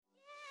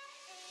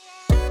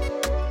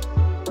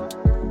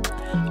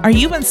Are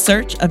you in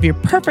search of your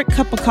perfect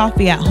cup of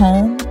coffee at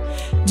home?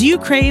 Do you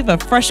crave a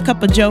fresh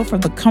cup of joe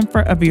from the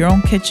comfort of your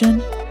own kitchen?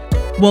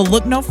 Well,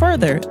 look no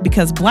further,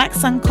 because Black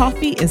Sun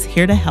Coffee is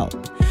here to help.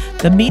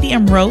 The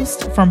medium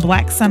roast from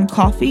Black Sun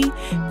Coffee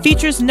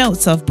features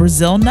notes of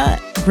Brazil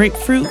nut,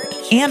 grapefruit,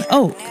 and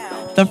oak.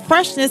 The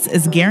freshness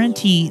is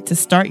guaranteed to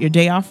start your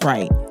day off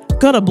right.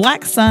 Go to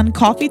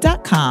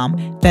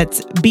blacksuncoffee.com,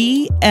 that's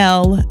BLVCK,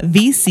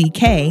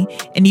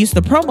 and use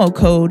the promo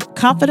code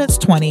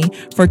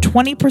CONFIDENCE20 for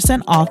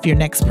 20% off your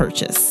next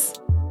purchase.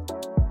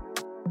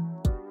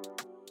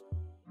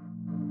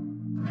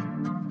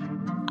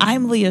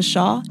 I'm Leah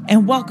Shaw,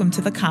 and welcome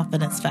to the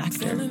Confidence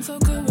Factor. Feeling so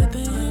good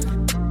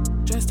within,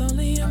 dressed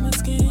only on my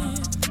skin.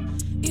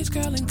 Each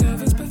curl and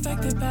curve is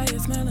perfected by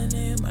its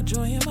melanin. My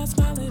joy and my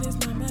smile, it is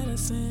my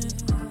medicine.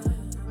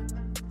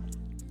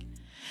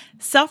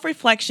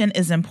 Self-reflection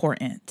is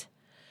important.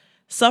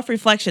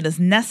 Self-reflection is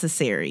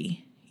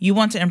necessary. You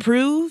want to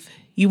improve?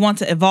 You want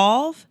to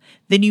evolve?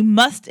 Then you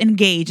must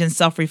engage in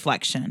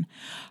self-reflection.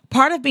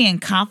 Part of being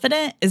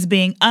confident is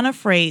being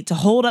unafraid to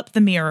hold up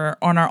the mirror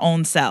on our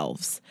own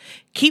selves.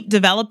 Keep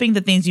developing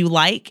the things you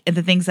like and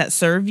the things that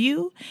serve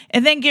you,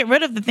 and then get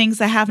rid of the things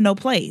that have no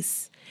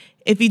place.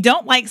 If you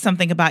don't like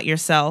something about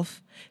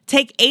yourself,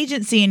 take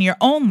agency in your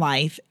own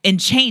life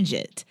and change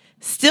it.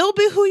 Still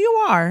be who you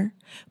are,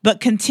 but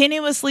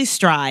continuously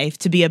strive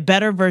to be a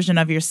better version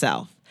of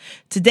yourself.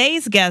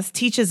 Today's guest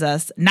teaches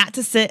us not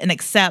to sit and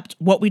accept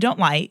what we don't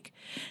like,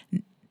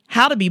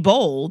 how to be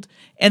bold,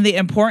 and the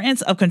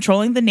importance of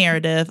controlling the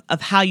narrative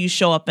of how you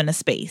show up in a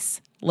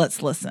space.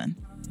 Let's listen.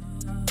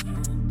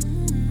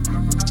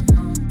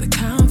 The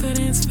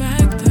Confidence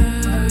Factor.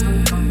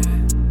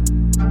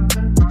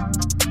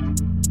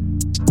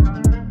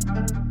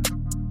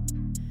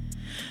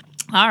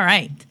 All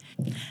right.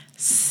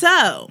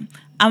 So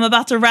I'm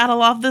about to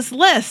rattle off this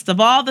list of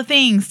all the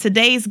things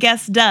today's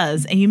guest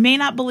does, and you may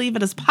not believe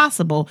it is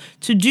possible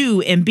to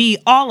do and be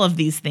all of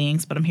these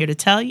things, but I'm here to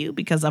tell you,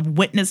 because I've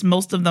witnessed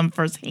most of them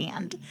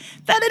firsthand,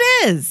 that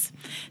it is.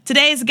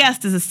 Today's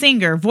guest is a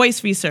singer,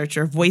 voice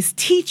researcher, voice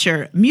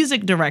teacher,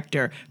 music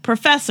director,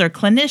 professor,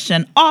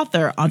 clinician,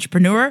 author,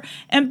 entrepreneur,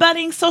 and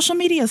budding social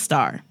media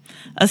star.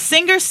 A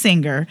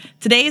singer,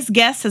 today's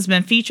guest has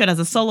been featured as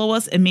a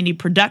soloist in many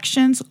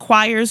productions,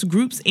 choirs,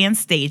 groups, and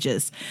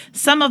stages.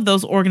 Some of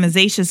those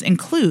organizations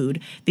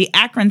include the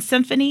Akron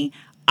Symphony,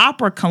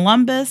 Opera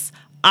Columbus,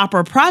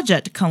 Opera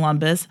Project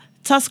Columbus,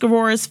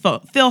 Tuscarora's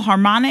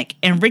Philharmonic,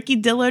 and Ricky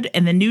Dillard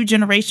and the New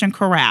Generation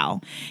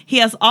Chorale. He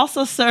has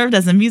also served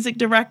as a music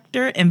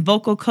director and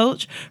vocal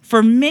coach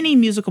for many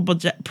musical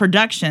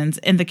productions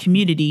in the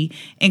community,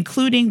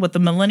 including with the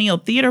Millennial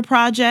Theater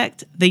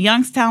Project, the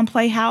Youngstown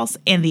Playhouse,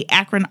 and the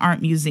Akron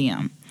Art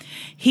Museum.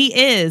 He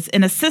is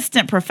an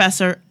assistant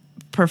professor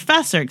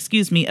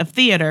of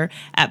theater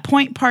at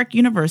Point Park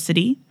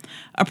University,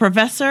 a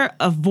professor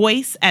of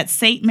voice at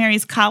St.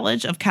 Mary's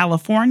College of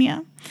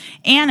California,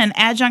 and an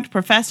adjunct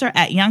professor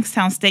at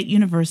Youngstown State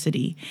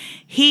University.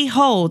 He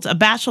holds a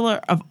Bachelor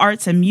of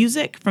Arts in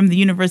Music from the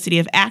University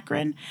of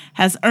Akron,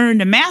 has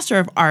earned a Master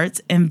of Arts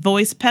in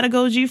Voice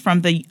Pedagogy from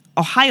the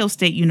Ohio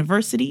State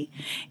University,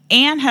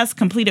 and has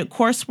completed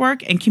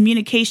coursework in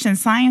Communication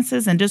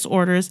Sciences and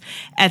Disorders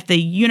at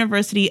the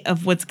University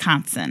of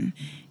Wisconsin.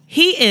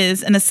 He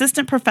is an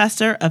assistant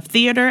professor of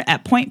theater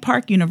at Point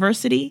Park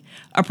University,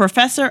 a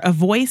professor of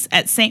voice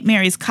at St.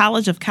 Mary's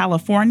College of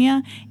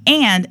California,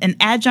 and an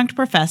adjunct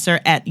professor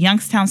at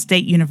Youngstown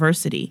State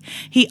University.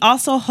 He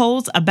also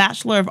holds a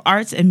Bachelor of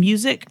Arts in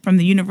Music from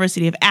the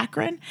University of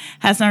Akron,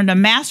 has earned a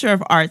Master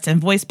of Arts in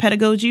Voice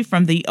Pedagogy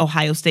from the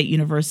Ohio State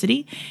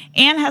University,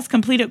 and has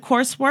completed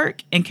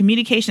coursework in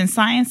Communication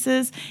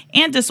Sciences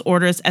and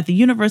Disorders at the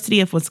University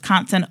of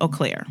Wisconsin-Eau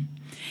Claire.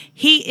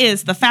 He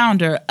is the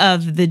founder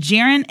of the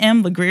Jaron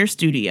LeGrair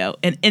Studio,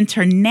 an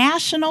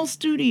international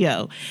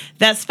studio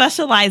that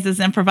specializes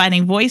in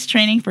providing voice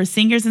training for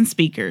singers and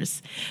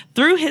speakers.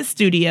 Through his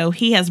studio,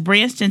 he has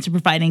branched into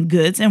providing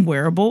goods and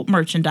wearable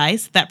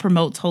merchandise that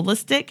promotes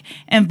holistic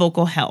and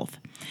vocal health.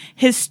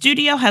 His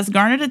studio has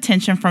garnered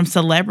attention from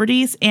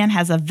celebrities and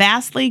has a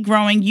vastly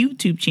growing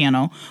YouTube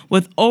channel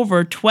with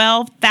over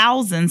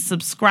 12,000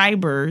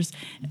 subscribers,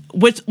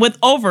 with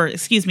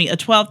a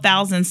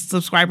 12,000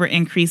 subscriber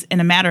increase in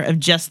a matter of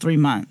just 3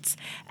 months.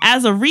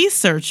 As a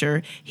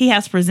researcher, he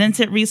has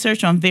presented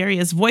research on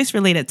various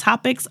voice-related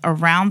topics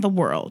around the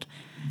world.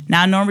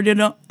 Now,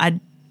 I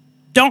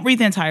don't read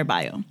the entire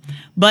bio,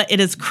 but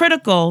it is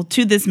critical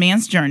to this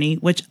man's journey,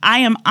 which I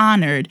am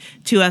honored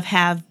to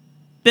have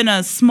been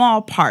a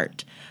small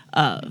part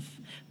of.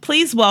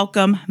 Please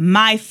welcome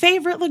my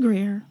favorite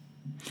LeGrair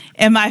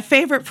and my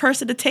favorite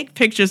person to take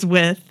pictures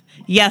with.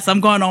 Yes,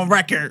 I'm going on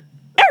record.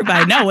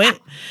 Everybody know it.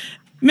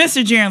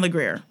 Mr. Jaron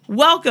LeGrair.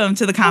 Welcome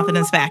to the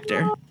Confidence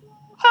Factor.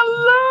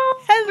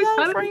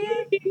 Hello,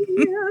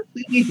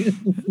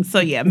 friend. So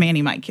yeah,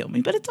 Manny might kill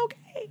me, but it's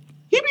okay.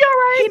 He be all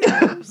right. He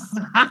knows.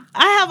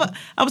 I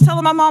was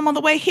telling my mom on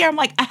the way here, I'm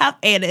like, I have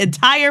an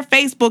entire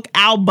Facebook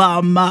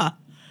album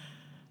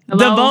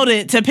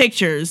devoted to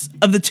pictures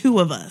of the two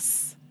of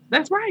us.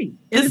 That's right.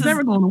 It's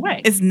never going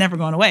away. It's never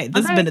going away.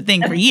 This has been a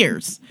thing for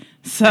years.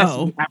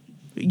 So,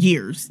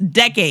 years,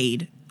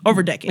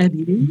 over decade.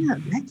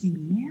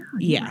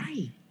 Yeah.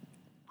 Right.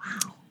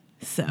 Wow.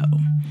 So,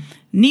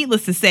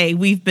 needless to say,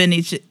 we've been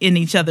in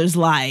each other's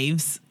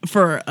lives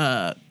for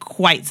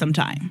quite some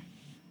time.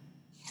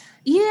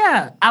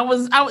 Yeah,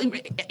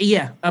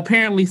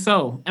 apparently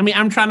so. I mean,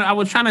 I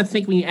was trying to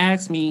think when you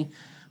asked me,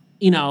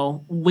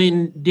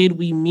 when did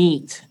we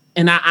meet?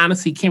 And I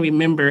honestly can't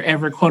remember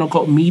ever, quote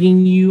unquote,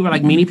 meeting you or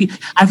like meeting people.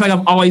 I feel like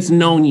I've always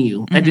known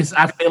you. I just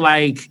feel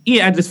like,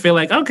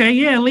 okay,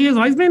 yeah, Leah's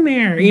always been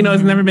there.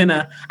 It's never been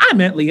I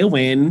met Leah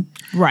when.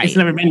 Right. It's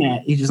never been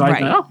that. You just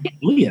always like, oh, yeah,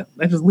 Leah.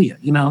 That's just Leah,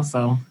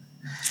 so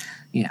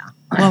yeah.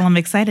 Well, I'm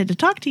excited to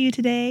talk to you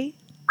today.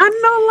 I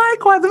know,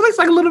 likewise. It looks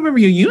like a little bit of a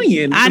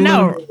reunion. I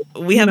know.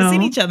 We haven't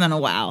seen each other in a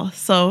while.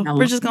 So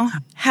we're just going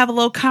to have a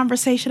little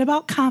conversation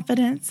about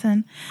confidence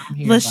and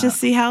let's just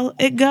see how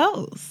it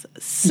goes.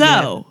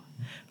 So,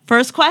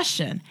 first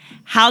question.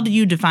 How do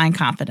you define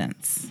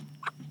confidence?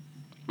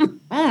 I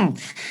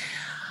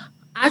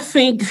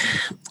think,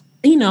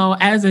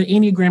 as an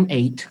Enneagram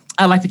 8,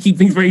 I like to keep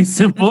things very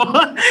simple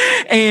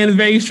and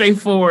very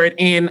straightforward.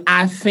 And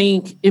I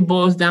think it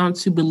boils down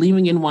to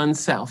believing in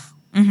oneself.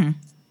 Mm-hmm.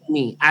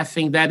 I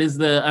think that is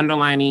the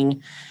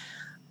underlining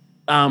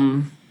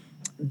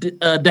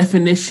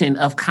definition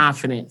of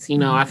confidence.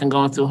 I can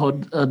go into a whole,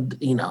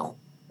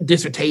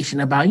 dissertation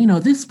about,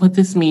 what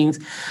this means.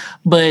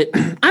 But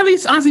at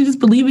least, honestly, just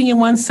believing in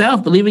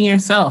oneself, believing in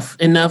yourself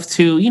enough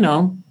to,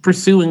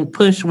 pursue and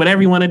push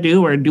whatever you want to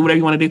do or do whatever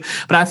you want to do.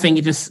 But I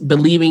think just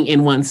believing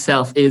in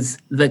oneself is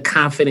the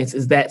confidence,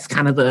 that's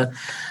kind of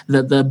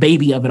the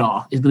baby of it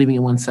all, is believing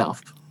in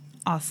oneself.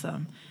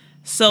 Awesome.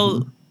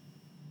 So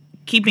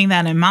keeping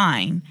that in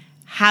mind,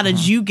 how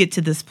did you get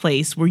to this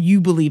place where you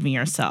believe in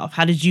yourself?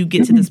 How did you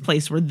get to this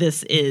place where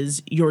this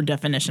is your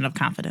definition of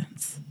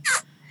confidence?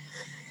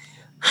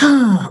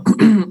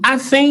 I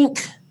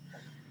think,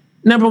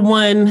 number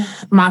one,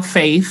 my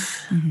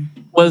faith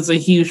was a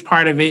huge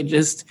part of it,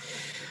 just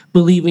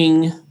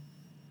believing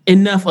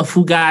enough of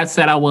who God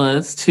said I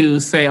was to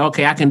say,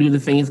 okay, I can do the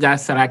things God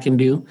said I can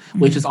do,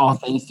 which is all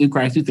things through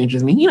Christ who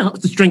strengthens me.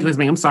 The strengthens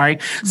me. I'm sorry.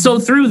 So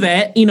through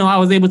that, I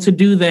was able to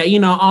do that.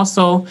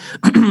 Also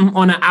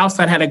on the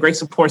outside, have a great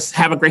support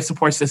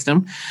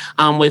system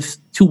with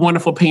two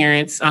wonderful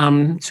parents,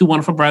 two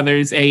wonderful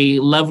brothers, a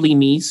lovely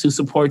niece who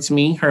supports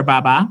me, her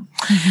Baba,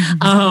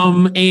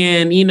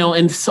 and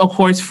of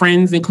course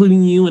friends,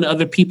 including you and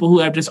other people who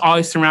have just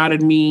always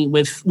surrounded me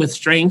with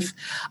strength.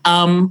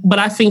 But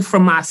I think for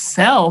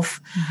myself,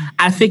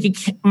 I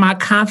think my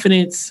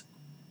confidence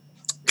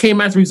came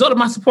as a result of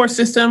my support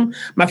system,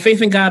 my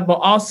faith in God, but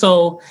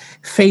also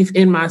faith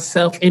in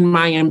myself, in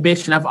my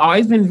ambition. I've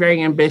always been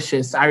very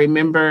ambitious. I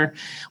remember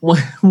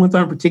one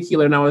time in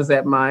particular, and I was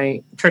at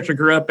my church I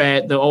grew up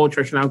at, the old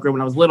church, and I grew up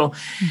when I was little,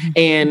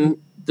 and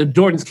the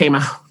Jordans came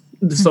out.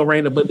 This is so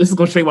random, but this is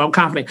going to show you why I'm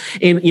confident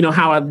in,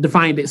 how I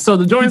defined it. So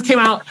the Jordans came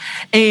out,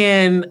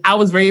 and I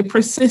was very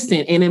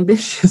persistent and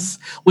ambitious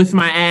with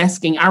my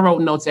asking. I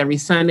wrote notes every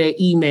Sunday,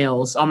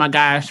 emails, oh my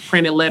gosh,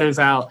 printed letters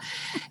out.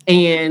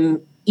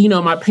 And,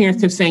 my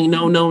parents kept saying,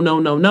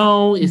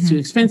 no, it's too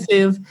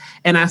expensive.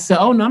 And I said,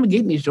 oh no, I'm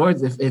getting these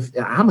Jordans if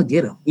I'm going to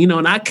get them,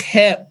 and I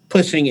kept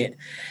pushing it.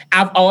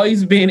 I've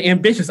always been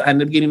ambitious. I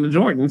ended up getting the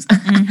Jordans.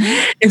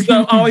 And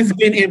so I've always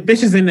been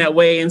ambitious in that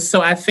way. And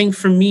so I think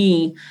for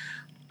me,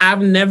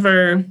 I've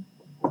never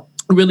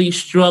really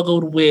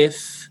struggled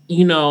with,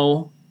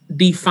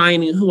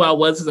 defining who I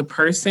was as a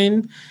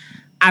person.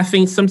 I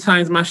think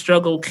sometimes my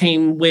struggle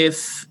came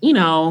with,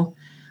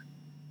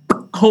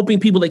 hoping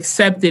people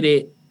accepted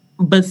it.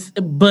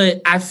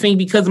 But I think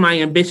because of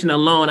my ambition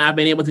alone, I've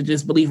been able to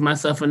just believe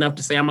myself enough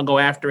to say, I'm going to go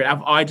after it.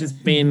 I've always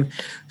just been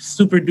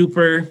super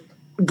duper,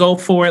 go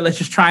for it. Let's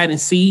just try it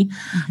and see.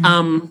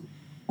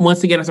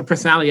 Once again, as a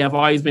personality, I've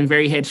always been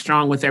very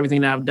headstrong with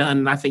everything that I've done.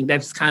 And I think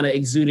that's kind of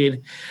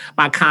exuded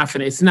my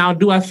confidence. Now,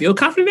 do I feel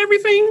confident in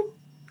everything?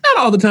 Not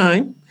all the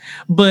time.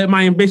 But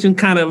my ambition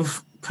kind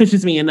of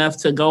pushes me enough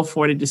to go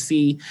for it and to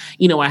see,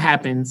 what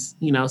happens.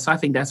 So I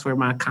think that's where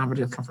my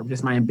confidence comes from,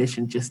 just my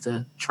ambition just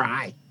to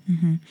try.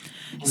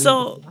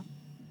 So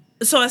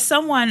as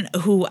someone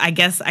who I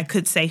guess I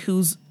could say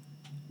who's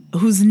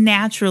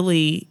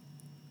naturally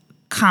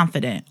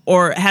confident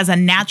or has a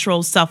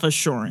natural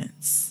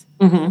self-assurance,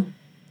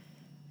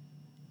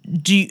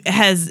 do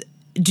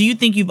you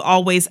think you've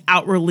always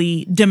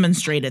outwardly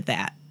demonstrated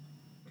that?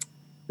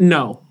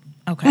 No.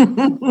 Okay.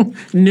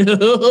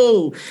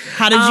 No.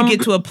 How did you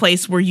get to a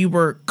place where you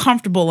were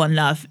comfortable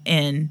enough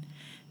in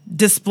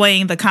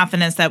displaying the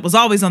confidence that was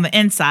always on the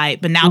inside,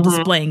 but now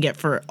displaying it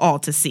for all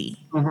to see,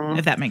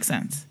 if that makes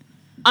sense?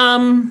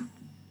 That's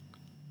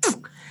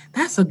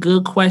a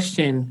good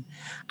question.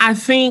 I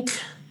think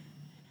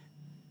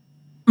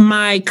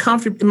my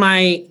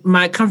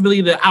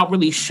comfortability to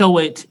outwardly show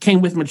it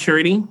came with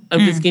maturity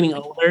of just getting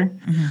older.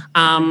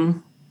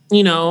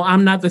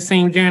 I'm not the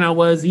same Jaron I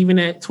was even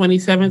at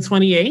 27,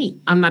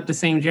 28. I'm not the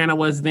same Jaron I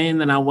was then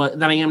than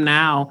I am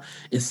now,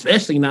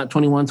 especially not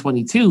 21,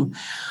 22.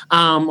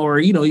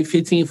 Or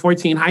 15,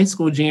 14 high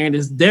school Jaron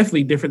is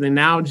definitely different than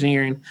now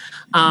Jaron.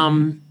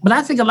 But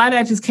I think a lot of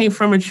that just came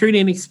from maturity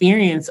and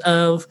experience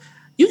of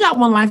you got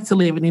one life to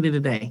live at the end of the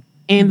day.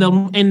 And the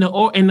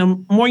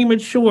more you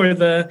mature,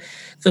 the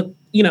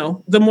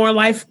more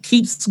life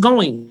keeps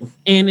going.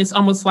 And it's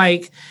almost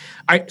like,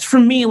 for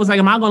me, it was like,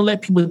 am I going to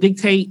let people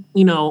dictate,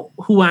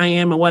 who I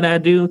am and what I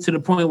do to the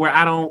point where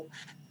I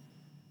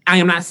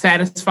am not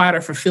satisfied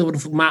or fulfilled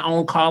with my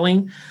own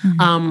calling,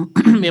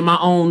 in my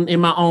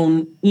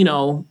own,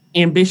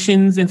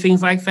 ambitions and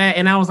things like that.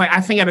 And I was like,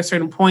 I think at a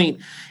certain point,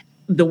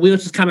 the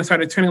wheels just kind of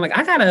started turning. Like,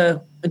 I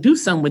gotta do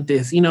something with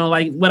this,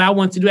 like what I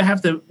want to do. I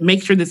have to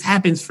make sure this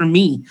happens for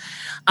me.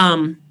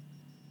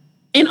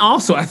 And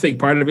also, I think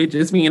part of it,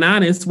 just being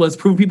honest, was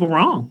prove people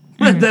wrong.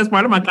 That's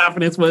part of my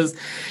confidence was,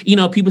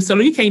 people said,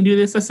 oh, you can't do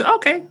this. I said,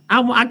 okay,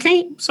 I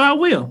can't, so I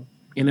will.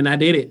 And then I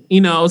did it,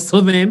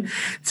 So then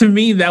to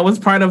me, that was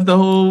part of the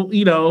whole,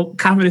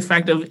 confidence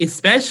factor,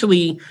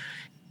 especially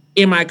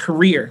in my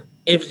career.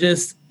 It's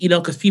just,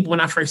 because people,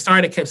 when I first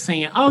started, kept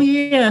saying, oh,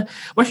 yeah,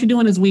 what you're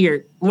doing is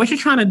weird. What you're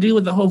trying to do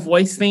with the whole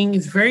voice thing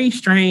is very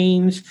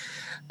strange.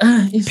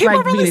 It's people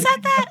like really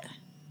said that?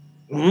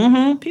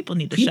 Mm-hmm. People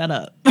need to shut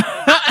up.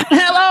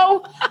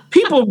 Hello?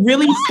 People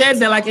really said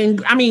that, like,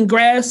 in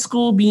grad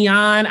school,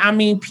 beyond,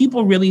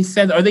 people really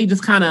said, or they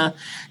just kind of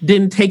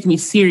didn't take me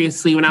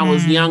seriously when I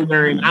was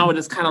younger. And I was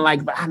just kind of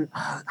like, but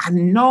I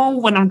know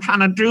what I'm trying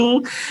to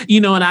do,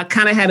 and I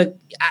kind of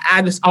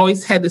I just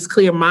always had this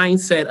clear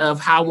mindset of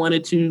how I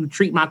wanted to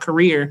treat my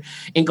career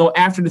and go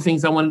after the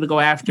things I wanted to go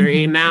after.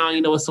 And now,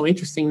 it's so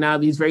interesting. Now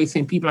these very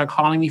same people are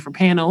calling me for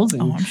panels.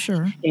 And, I'm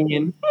sure.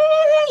 And,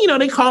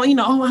 they call,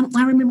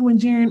 I remember when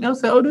Jaron, I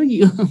said, oh, do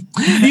you?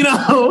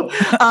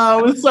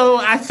 So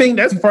I think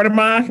that's part of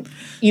my,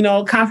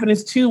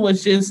 confidence too,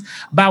 was just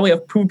by way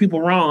of proving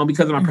people wrong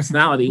because of my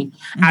personality.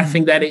 I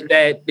think that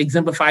that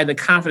exemplified the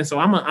confidence. So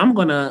I'm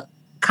going to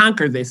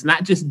conquer this,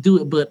 not just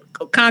do it, but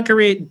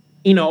conquer it,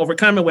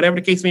 overcome it, whatever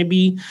the case may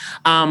be.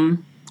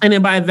 And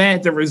then by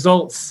that, the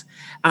results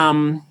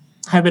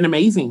have been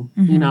amazing.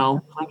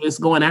 I'm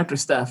just going after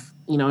stuff,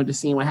 just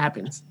seeing what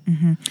happens.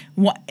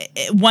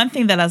 One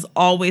thing that has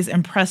always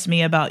impressed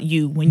me about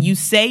you, when you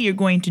say you're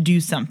going to do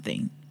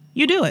something,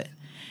 you do it.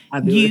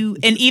 And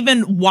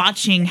even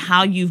watching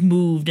how you've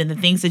moved and the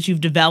things that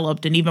you've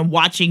developed and even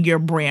watching your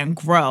brand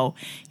grow,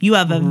 you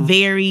have a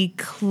very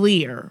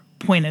clear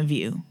point of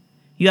view.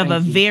 You have a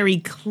very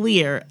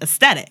clear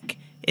aesthetic.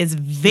 It's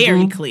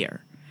very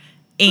clear.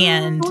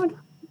 And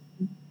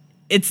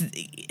it's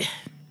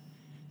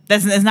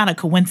not a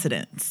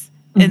coincidence.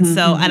 And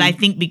so, and I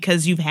think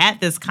because you've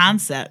had this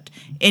concept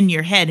in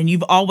your head and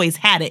you've always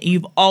had it, and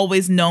you've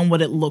always known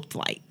what it looked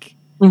like.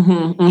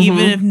 Even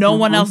if no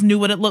one else knew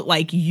what it looked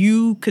like,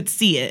 you could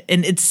see it.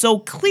 And it's so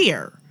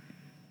clear.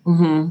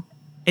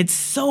 It's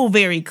so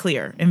very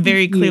clear and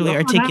very clearly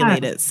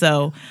articulated.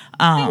 So,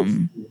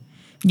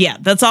 yeah,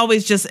 that's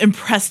always just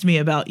impressed me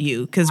about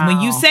you. Because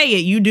when you say it,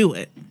 you do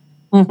it.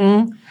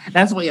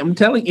 That's what I'm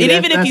telling you. And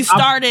even if you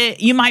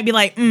started, you might be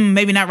like,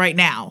 maybe not right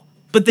now.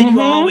 But then you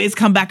always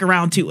come back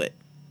around to it.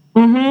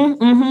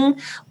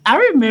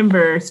 I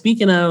remember,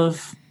 speaking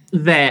of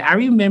that, I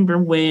remember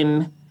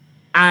when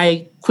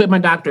I quit my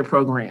doctorate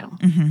program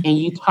and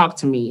you talked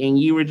to me and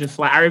you were just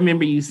like, I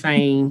remember you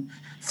saying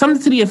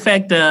something to the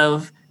effect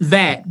of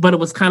that, but it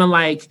was kind of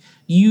like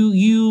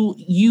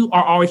you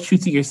are always true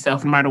to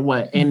yourself no matter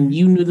what. And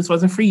you knew this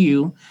wasn't for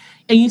you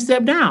and you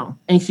stepped down.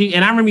 And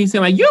I remember you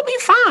saying like, you'll be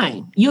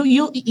fine.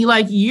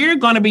 You're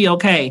going to be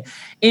okay.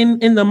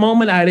 In the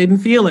moment, I didn't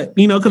feel it,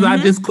 because I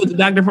just quit the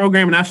doctor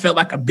program and I felt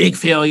like a big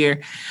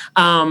failure.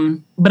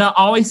 But I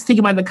always think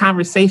about the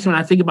conversation when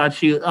I think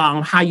about you,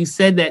 how you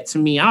said that to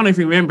me. I don't know if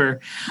you remember.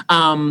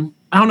 I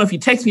don't know if you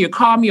texted me or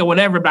called me or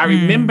whatever, but I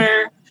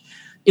remember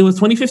it was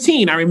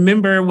 2015. I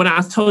remember when I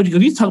told you,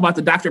 because you talk about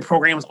the doctorate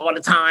programs all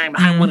the time.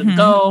 I wanted to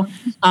go.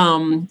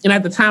 And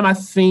at the time, I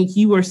think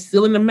you were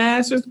still in the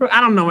master's.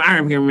 I don't know. I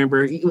don't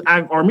remember.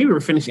 Or maybe we were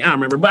finishing. I don't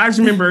remember. But I just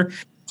remember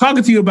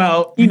talking to you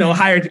about,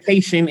 higher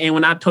education. And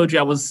when I told you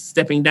I was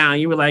stepping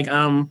down, you were like,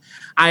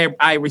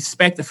 I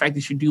respect the fact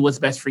that you do what's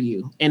best for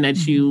you and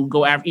that you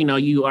go after,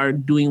 you are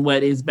doing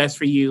what is best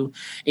for you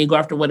and go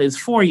after what is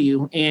for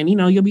you. And,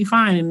 you'll be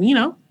fine. And,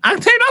 I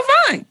turned out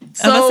fine.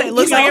 So it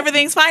looks like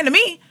everything's fine to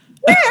me.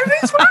 Yeah,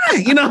 everything's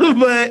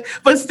fine,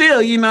 but still,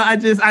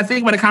 I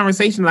think about a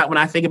conversation like when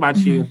I think about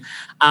you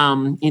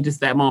in just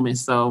that moment.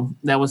 So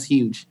that was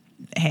huge.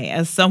 Hey,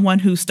 as someone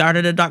who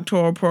started a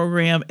doctoral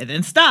program and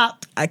then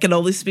stopped, I can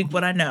only speak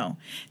what I know.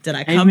 Did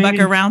I come back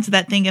around to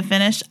that thing and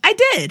finish? I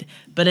did.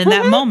 But in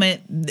that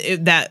moment,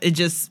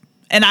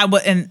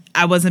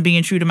 I wasn't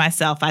being true to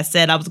myself. I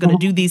said I was going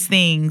to do these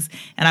things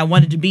and I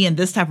wanted to be in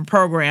this type of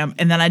program.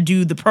 And then I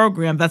do the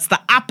program that's the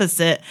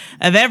opposite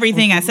of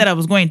everything I said I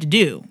was going to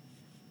do.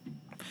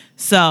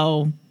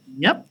 So,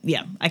 yeah,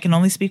 I can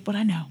only speak what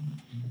I know.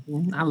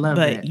 I love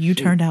that. But you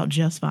turned out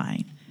just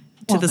fine,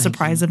 to the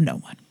surprise of no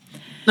one.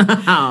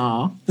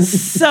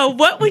 So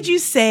what would you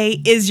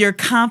say is your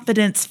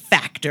confidence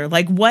factor?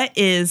 Like what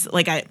is,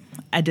 like I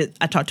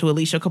talked to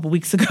Alicia a couple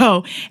weeks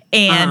ago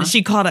and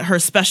she called it her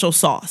special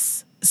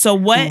sauce. So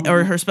what,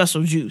 or her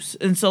special juice.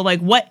 And so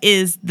like, what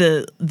is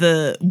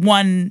the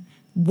one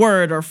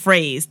word or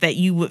phrase that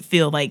you would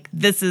feel like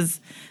this is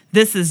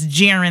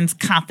Jaron's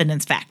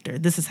confidence factor?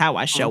 This is how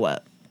I show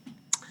up.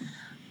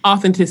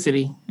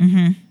 Authenticity.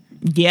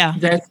 Yeah.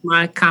 That's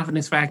my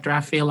confidence factor.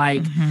 I feel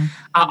like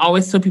I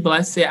always tell people,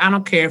 I say, I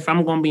don't care if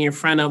I'm going to be in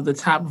front of the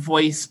top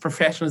voice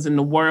professionals in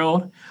the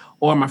world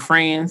or my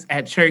friends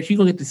at church, you're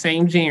going to get the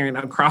same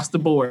Jaron across the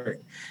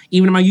board.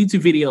 Even in my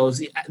YouTube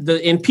videos,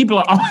 and people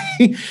are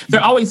always,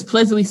 they're always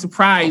pleasantly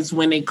surprised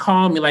when they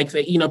call me, like,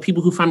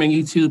 people who find me on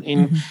YouTube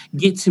and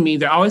get to me,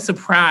 they're always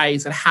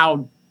surprised at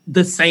how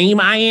the same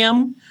I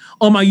am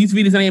on my YouTube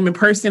videos than I am in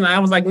person. I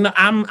was like, no,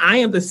 I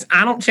am this.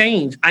 I don't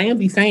change. I am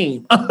the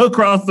same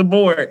across the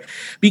board.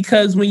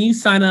 Because when you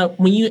sign up,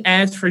 when you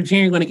ask for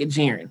Jaron, you're going to get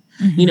Jaron.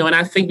 And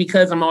I think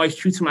because I'm always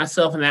true to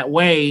myself in that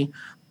way,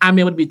 I'm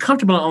able to be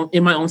comfortable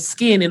in my own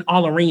skin in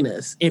all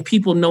arenas. And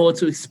people know what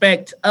to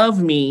expect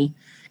of me.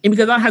 And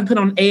because I don't have to put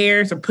on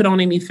airs or put on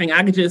anything,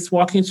 I could just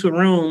walk into a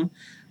room.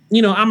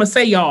 I'm going to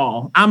say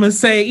y'all. I'm going to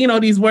say,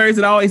 these words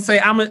that I always say.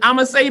 I'm going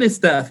to say this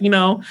stuff, I'm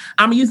going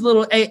to use a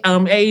little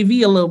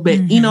AAV a little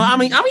bit. I'm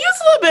going to use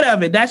a little bit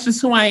of it. That's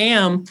just who I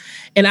am.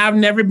 And I've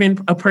never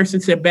been a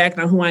person to back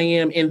down who I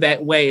am in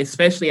that way,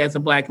 especially as a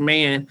Black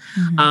man.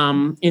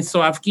 And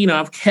so I've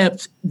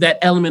kept that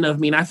element of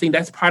me. And I think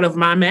that's part of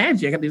my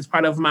magic. I think it's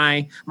part of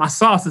my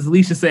sauce, as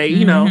Alicia say,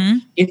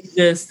 it's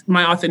just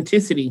my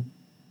authenticity.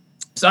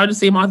 So I'll just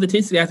say my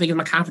authenticity, I think, is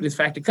my confidence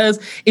factor because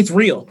it's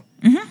real.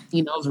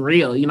 It's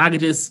real.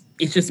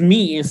 It's just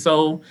me. And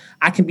so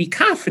I can be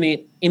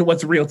confident in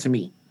what's real to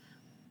me,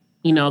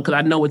 because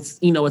I know it's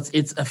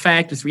a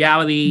fact, it's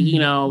reality,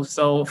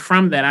 So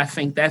from that, I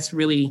think that's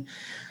really,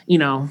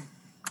 my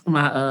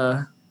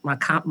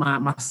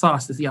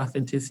sauce is the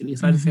authenticity.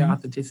 So I just say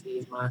authenticity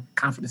is my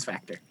confidence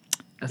factor.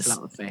 That's what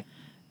I would say.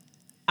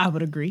 I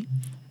would agree.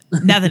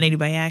 Not that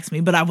anybody asked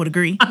me, but I would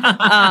agree.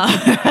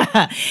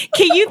 Can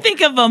you think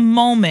of a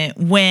moment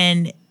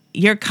when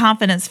your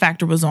confidence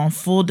factor was on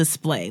full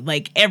display?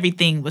 Like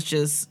everything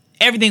was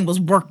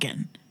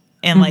working.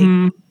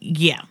 And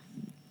yeah.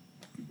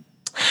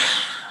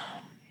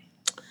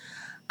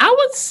 I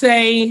would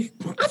say,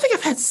 I think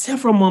I've had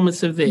several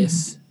moments of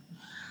this.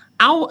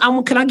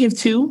 Can I give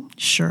two?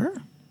 Sure.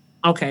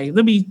 Okay.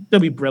 They'll be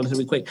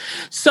relatively quick.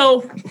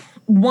 So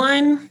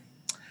one,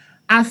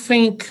 I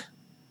think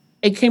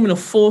it came in a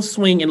full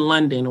swing in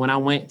London when I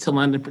went to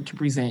London to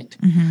present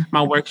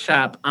my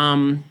workshop.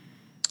 I'm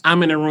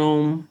in a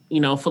room,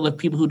 full of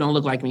people who don't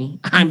look like me.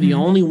 I'm the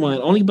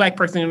only Black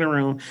person in the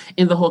room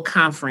in the whole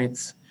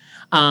conference.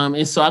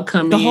 And so I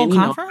come in. The whole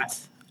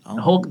conference?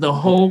 The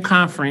whole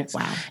conference.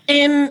 Wow.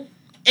 And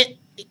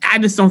I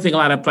just don't think a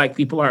lot of Black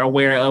people are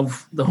aware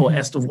of the whole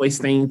Esther voice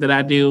thing that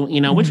I do,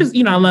 which is,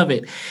 I love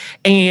it.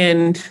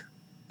 And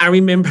I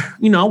remember,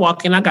 I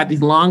walk in, I got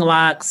these long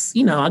locks,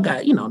 I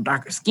got,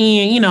 darker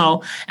skin,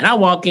 and I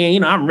walk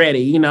in, I'm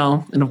ready, and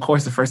of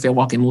course the first day I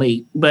walk in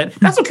late, but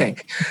that's okay.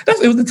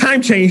 It was the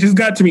time change. It's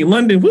got to me.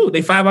 London,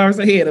 they 5 hours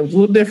ahead. It was a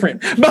little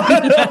different.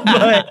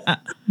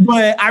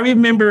 But I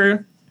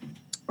remember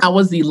I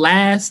was the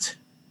last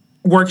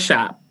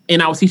workshop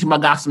and I was teaching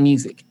about gospel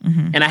music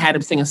and I had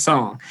to sing a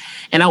song.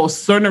 And I was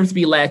so nervous to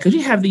be last because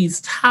you have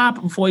these top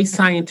voice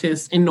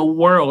scientists in the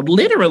world,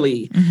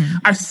 literally,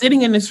 are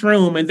sitting in this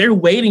room and they're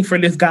waiting for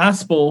this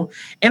gospel.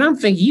 And I'm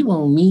thinking, you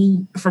want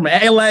me from,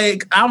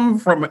 I'm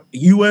from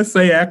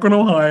USA, Akron,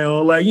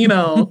 Ohio,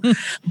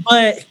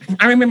 But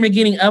I remember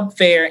getting up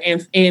there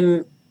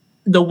and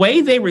the way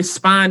they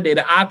responded,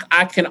 I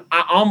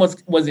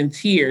almost was in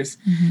tears.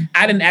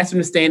 I didn't ask them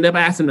to stand up.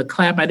 I asked them to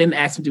clap. I didn't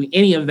ask them to do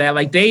any of that.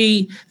 Like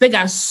they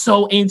got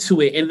so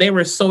into it and they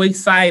were so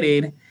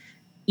excited,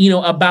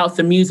 about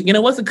the music. And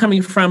it wasn't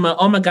coming from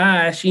oh my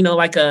gosh, it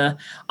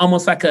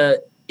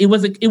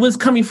was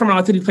coming from an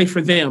authentic place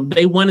for them.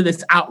 They wanted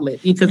this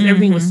outlet because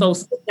everything was so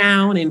sit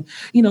down and,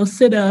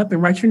 sit up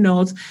and write your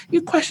notes.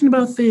 Your question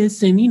about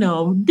this and,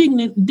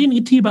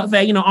 dignity about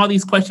that, all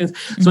these questions.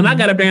 So when I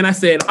got up there and I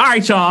said, all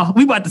right, y'all,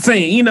 we about to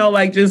sing,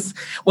 just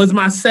was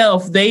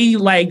myself. They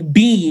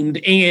beamed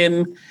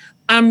and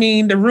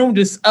the room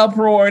just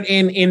uproared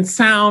in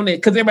sound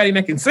because everybody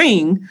that can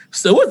sing.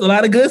 So it was a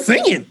lot of good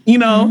singing,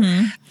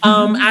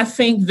 I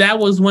think that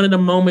was one of the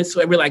moments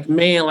where we're like,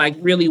 man,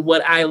 really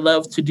what I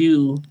love to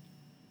do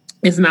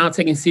is now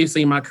taking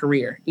seriously in my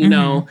career,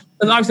 because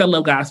obviously I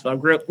love gospel. I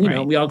grew up,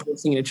 we all grew up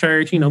singing at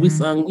church, we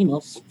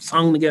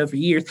sung together for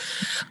years.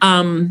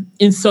 And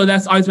so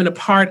that's always been a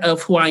part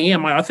of who I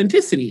am, my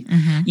authenticity,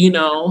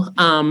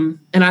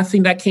 and I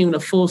think that came to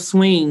full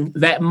swing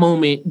that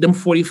moment, them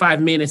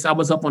 45 minutes I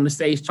was up on the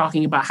stage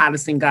talking about how to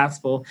sing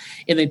gospel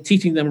and then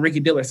teaching them Ricky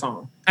Diller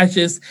song. It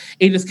just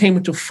came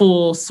into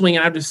full swing.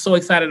 And I'm just so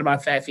excited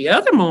about that. The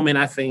other moment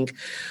I think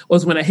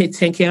was when I hit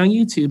 10K on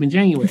YouTube in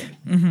January.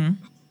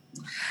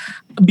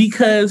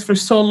 Because for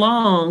so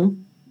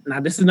long, now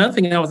this is another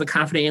thing I wasn't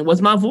confident in,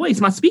 was my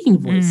voice, my speaking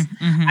voice.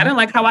 I didn't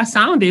like how I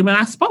sounded when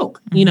I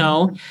spoke, you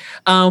know.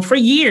 For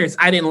years,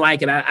 I didn't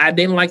like it. I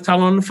didn't like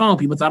talking on the phone.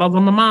 People thought I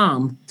was my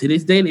mom. To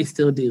this day, they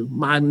still do.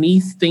 My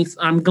niece thinks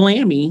I'm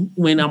glammy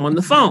when I'm on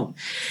the phone.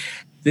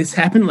 This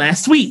happened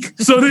last week.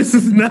 So this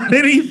is not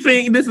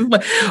anything.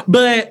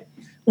 But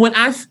when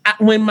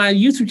my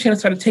YouTube channel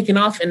started taking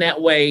off in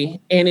that way,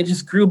 and it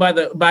just grew by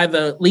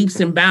the leaps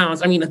and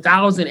bounds. I mean,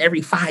 1,000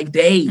 every 5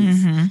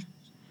 days,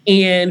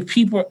 and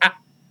people.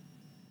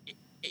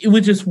 It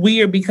was just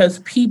weird because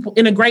people,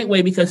 in a great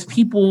way, because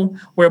people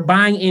were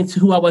buying into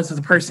who I was as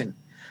a person.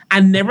 I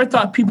never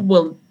thought people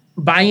would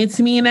buy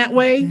into me in that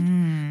way,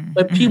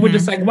 but people were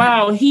just like,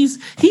 "Wow, his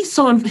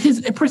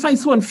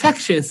personality's so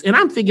infectious." And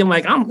I'm thinking,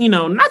 like, not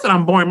that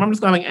I'm boring, but I'm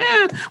just going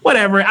like,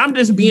 whatever. I'm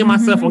just being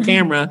myself on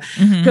camera.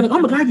 Like, oh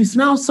my God, you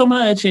smell so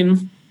much,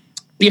 and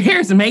your hair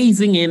is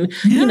amazing, and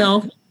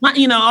all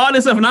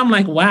this stuff. And I'm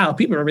like, wow,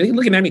 people are really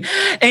looking at me,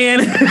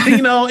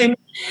 and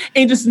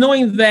and just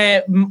knowing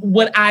that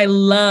what I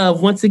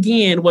love once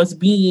again was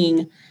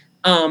being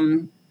a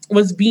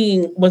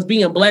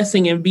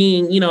blessing and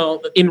being,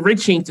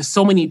 enriching to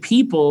so many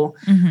people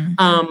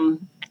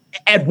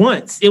at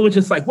once. It was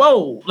just like,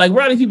 whoa, like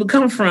where are these people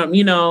coming from,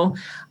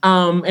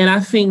 And I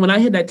think when I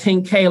hit that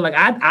 10K, like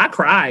I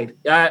cried.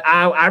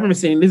 I remember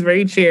sitting in this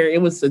very chair.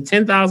 It was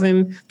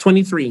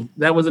 10,023.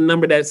 That was a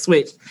number that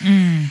switched.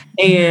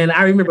 And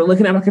I remember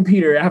looking at my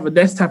computer. I have a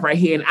desktop right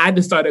here, and I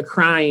just started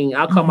crying.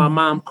 I'll call my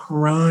mom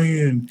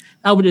crying.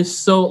 I was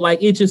just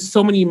it's just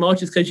so many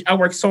emotions because I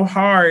worked so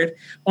hard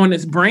on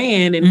this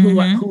brand and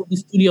who the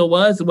studio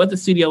was and what the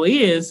studio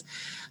is,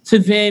 to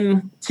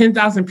then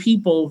 10,000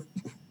 people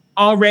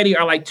already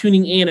are like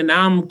tuning in, and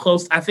now I'm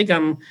close. I think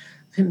I'm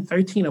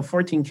 13 or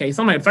 14K,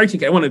 something like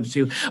 13K, one of the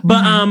two.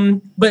 But I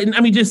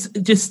mean, just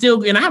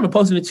still, and I haven't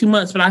posted in 2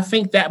 months, but I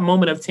think that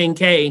moment of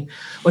 10K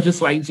was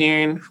just like,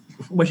 Jaron,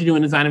 what you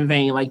doing is not in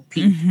vain. Like,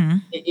 Pete,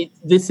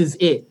 this is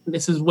it.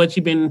 This is what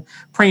you've been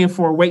praying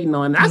for, waiting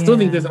on. I still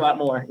think there's a lot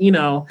more,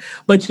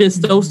 but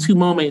just those 2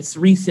 moments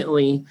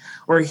recently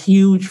were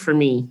huge for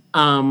me.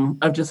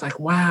 Of just like,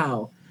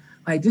 wow,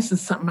 like this is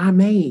something I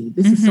made.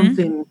 This is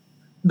something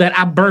that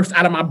I birthed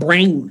out of my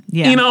brain,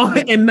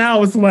 and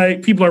now it's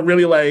like people are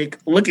really like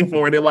looking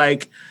for it and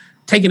like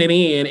taking it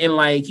in, and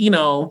like, I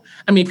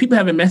mean, people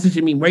have been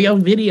messaging me, where your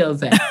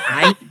videos at?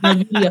 I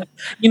ain't no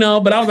video,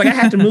 but I was like, I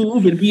have to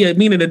move and be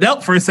an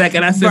adult for a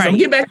second. I said, so I'm gonna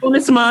get back on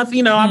this month,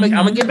 I'm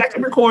gonna get back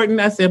to recording.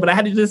 I said, but I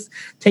had to just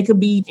take a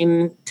beat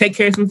and take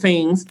care of some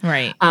things.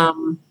 Right.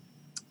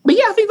 But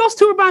yeah, I think those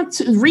two were about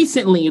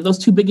recently. Those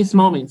 2 biggest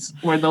moments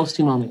were those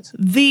 2 moments.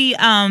 The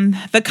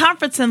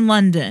conference in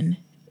London.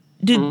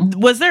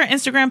 Was there an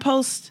Instagram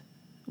post?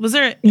 Was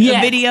there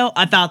a video?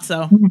 I thought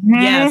so.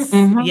 Yes.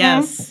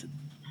 Yes.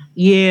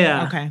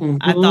 Yeah. Okay.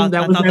 I thought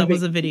that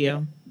was a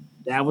video.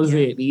 That was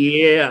it.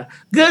 Yeah.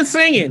 Good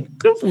singing.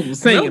 Good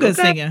singing. Real good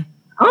singing.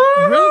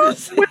 Real good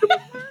singing. I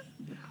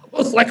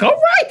was like,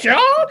 all right,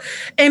 y'all.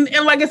 And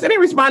like I said, they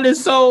responded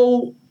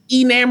so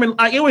enamored.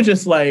 It was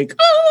just like,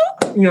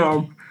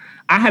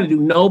 I had to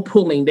do no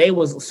pulling.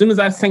 As soon as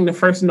I sang the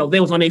first note, they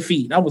was on their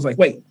feet. I was like,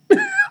 wait.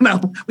 No,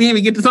 we didn't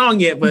even get the song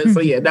yet, but so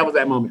yeah, that was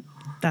that moment.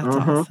 That's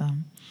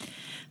awesome.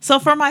 So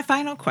for my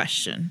final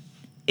question,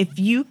 if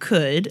you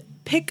could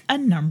pick a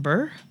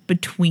number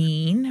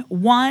between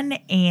 1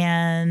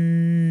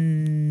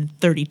 and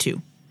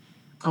 32.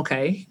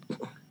 Okay.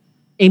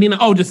 And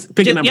just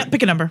pick a number. Yeah,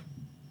 pick a number.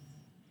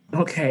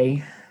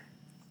 Okay.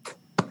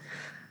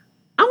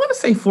 I'm going to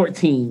say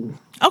 14.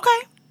 Okay.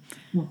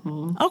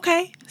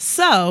 Okay.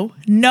 So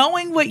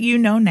knowing what you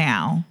know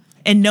now,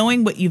 and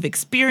knowing what you've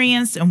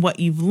experienced and what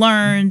you've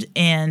learned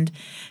and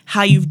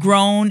how you've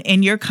grown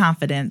in your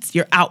confidence,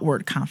 your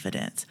outward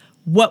confidence,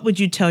 what would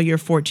you tell your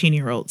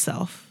 14-year-old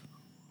self?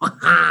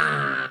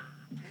 I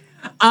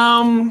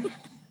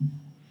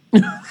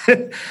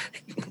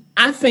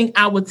think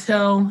I would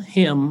tell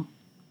him,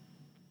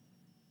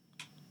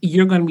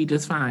 you're going to be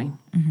just fine.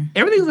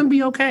 Everything's going to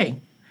be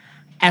okay.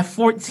 At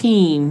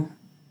 14,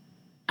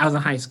 I was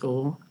in high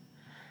school,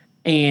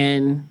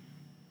 and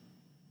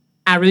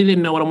I really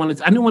didn't know what I wanted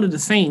to. I knew I wanted to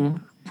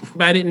sing,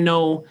 but I didn't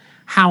know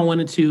how I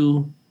wanted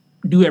to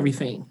do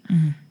everything.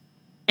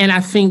 And I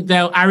think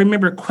that I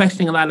remember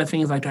questioning a lot of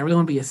things like, do I really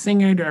want to be a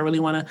singer? Do I really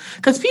want to?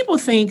 Because people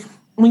think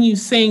when you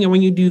sing or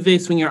when you do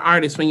this, when you're an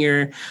artist, when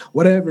you're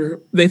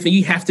whatever, they think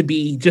you have to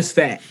be just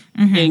that.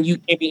 And you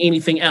can't be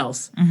anything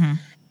else.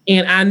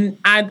 And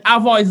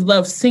I've always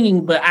loved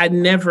singing, but I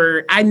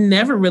never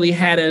really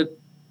had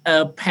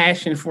a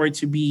passion for it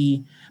to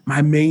be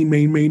my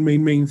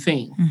main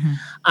thing.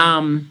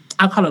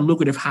 I call it a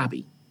lucrative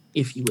hobby,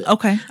 if you will.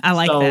 Okay, I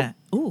like that.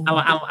 Ooh.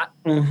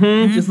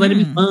 Just let it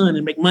be fun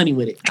and make money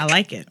with it. I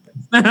like it.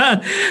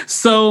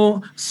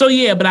 So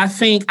yeah, but I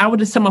think I would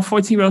just tell my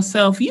 14-year-old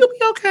self, you'll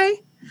be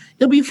okay.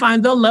 You'll be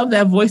fine. They'll love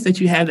that voice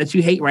that you have that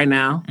you hate right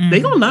now.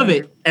 They're going to love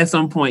it at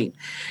some point.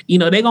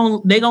 They're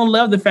going to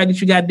love the fact that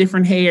you got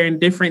different hair and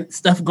different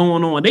stuff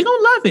going on. They're going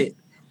to love it.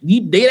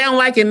 They don't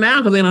like it now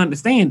because they don't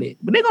understand it,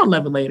 but they're gonna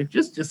love it later.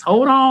 Just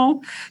hold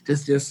on,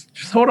 just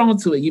hold on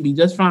to it. You'll be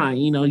just fine.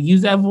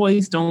 Use that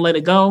voice. Don't let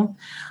it go.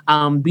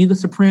 Be the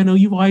soprano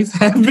you always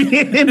have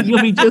been.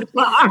 You'll be just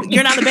fine.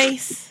 You're not a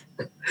bass.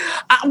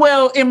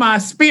 Well, in my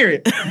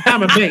spirit,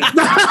 I'm a bass.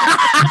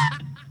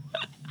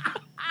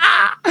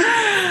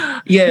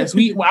 Yes,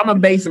 I'm a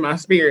bass in my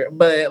spirit,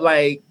 but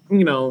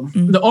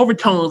the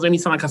overtones make me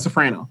sound like a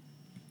soprano.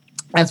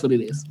 That's what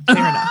it is.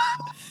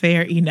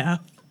 Fair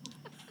enough.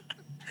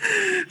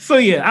 So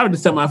yeah, I would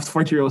just tell my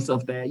 14-year-old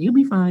self that you'll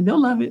be fine.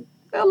 They'll love it.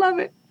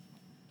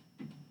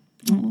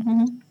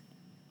 Mm-hmm.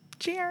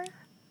 Jaron,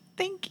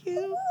 thank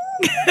you.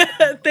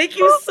 Thank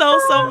you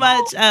so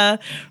much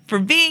for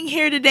being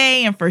here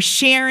today and for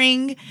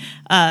sharing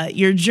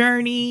your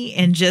journey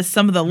and just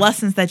some of the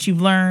lessons that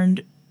you've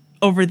learned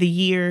over the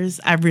years.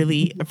 I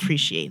really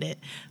appreciate it.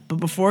 But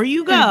before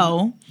you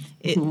go,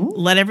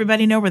 let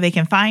everybody know where they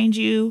can find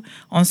you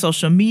on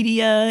social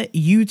media,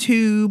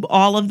 YouTube,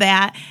 all of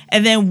that.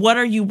 And then what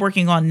are you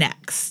working on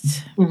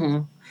next?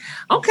 Mm-hmm.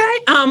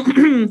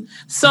 Okay.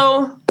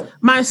 So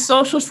my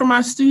socials for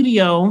my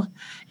studio,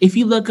 if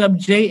you look up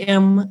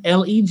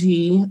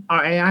JMLeGrair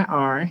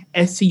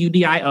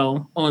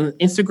on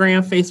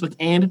Instagram, Facebook,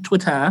 and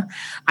Twitter,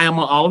 I am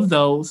on all of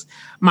those.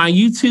 My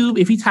YouTube,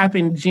 if you type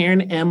in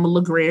Jaron M.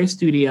 LeGrair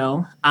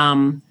Studio,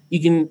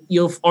 you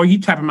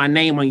type in my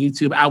name on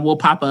YouTube, I will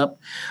pop up.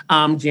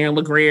 Jaron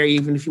LeGrair,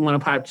 even if you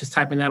want to just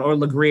type in that, or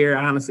LeGrair,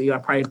 honestly, I'll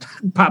probably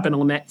pop in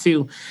on that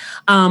too.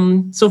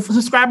 So for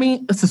subscribe to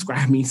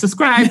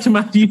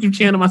my YouTube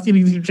channel, my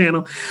city YouTube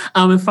channel,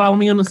 and follow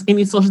me on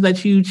any socials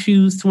that you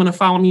choose to want to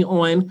follow me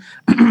on.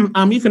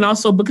 You can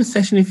also book a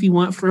session if you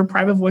want for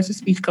private voice or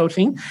speech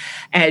coaching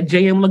at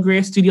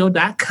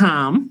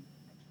jmlegreirstudio.com.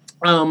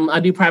 I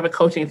do private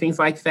coaching and things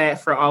like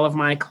that for all of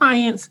my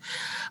clients.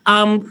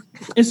 And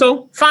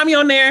so find me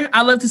on there.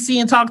 I love to see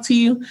and talk to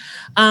you.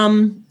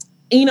 And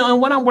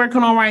what I'm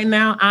working on right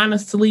now,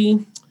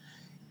 honestly,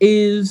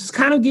 is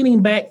kind of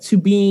getting back to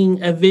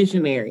being a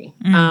visionary.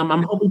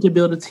 I'm hoping to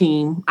build a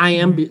team. I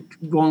am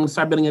going to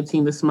start building a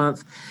team this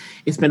month.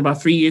 It's been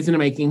about 3 years in the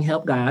making,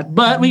 help God,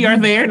 but we are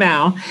there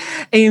now.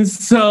 And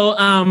so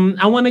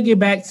I want to get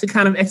back to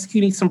kind of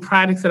executing some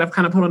projects that I've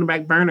kind of put on the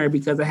back burner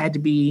because I had to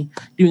be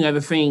doing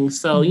other things.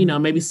 So,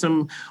 maybe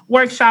some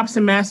workshops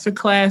and master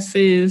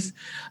classes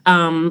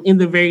in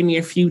the very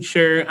near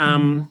future,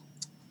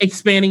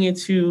 expanding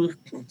into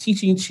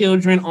teaching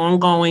children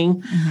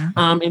ongoing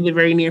in the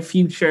very near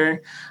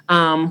future.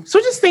 So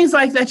just things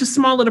like that, just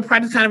small little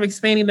projects, kind of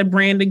expanding the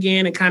brand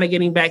again and kind of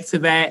getting back to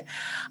that.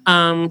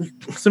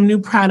 Some new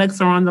products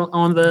are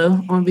on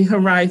the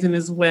horizon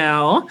as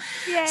well.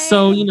 Yay.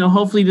 So,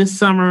 hopefully this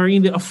summer,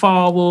 either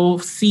fall, we'll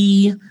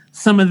see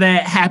some of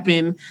that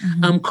happen.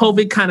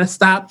 COVID kind of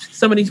stopped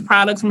some of these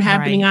products from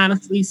happening,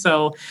 honestly.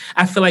 So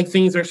I feel like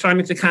things are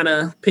starting to kind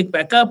of pick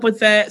back up with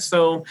that.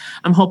 So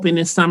I'm hoping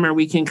this summer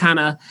we can kind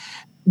of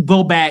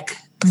go back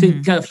to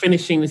kind of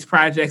finishing these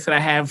projects that I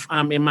have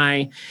on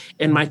my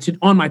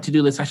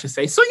to-do list, I should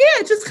say. So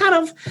yeah, just kind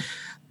of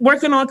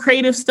working on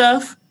creative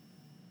stuff.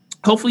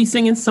 Hopefully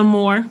singing some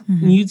more.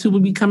 YouTube will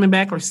be coming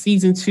back, or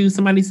season 2.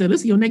 Somebody said, this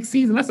is your next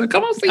season. I said,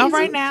 come on, season. All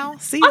right now.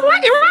 Season. All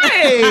right.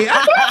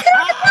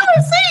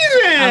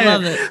 Season. I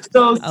love it.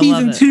 So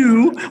season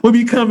 2 will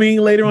be coming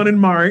later on in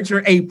March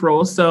or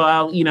April.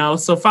 So,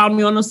 so follow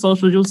me on the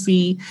socials. You'll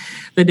see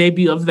the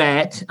debut of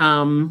that.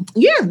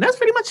 Yeah, that's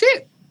pretty much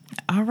it.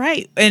 All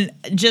right. And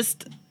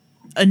just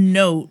a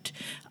note,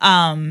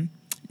 the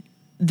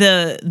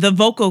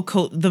vocal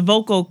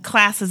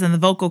classes and the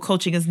vocal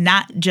coaching is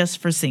not just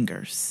for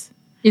singers.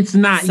 It's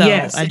not. So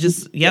yes.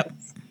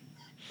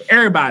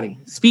 Everybody,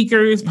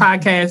 speakers,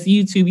 podcasts,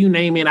 YouTube, you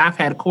name it. I've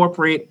had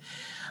corporate,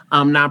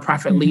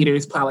 nonprofit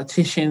leaders,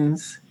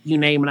 politicians, you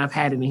name it. I've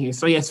had it in here.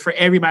 So yes, for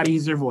everybody,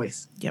 use their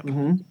voice. Yep.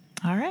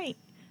 All right.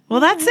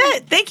 Well, that's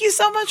it. Thank you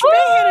so much for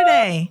being here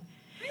today.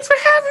 Thanks for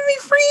having me,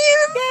 friend.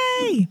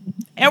 Yay.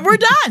 And we're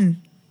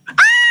done.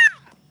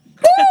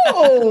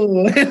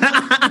 Oh!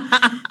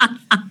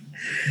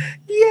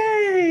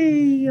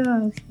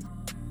 Yay!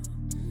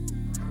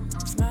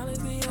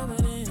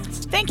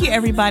 Thank you,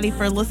 everybody,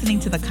 for listening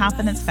to The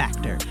Confidence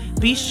Factor.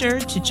 Be sure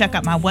to check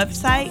out my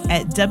website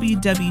at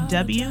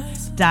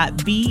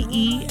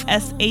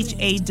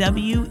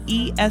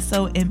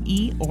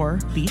www.beshawesome or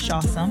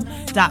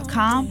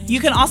beshawesome.com. You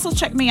can also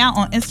check me out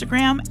on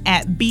Instagram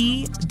at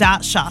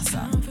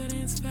b.shawesome.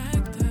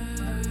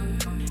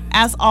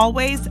 As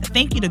always,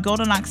 thank you to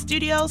Golden Ox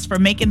Studios for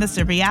making this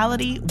a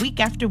reality week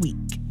after week.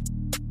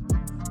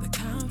 The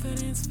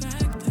Confidence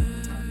Factor.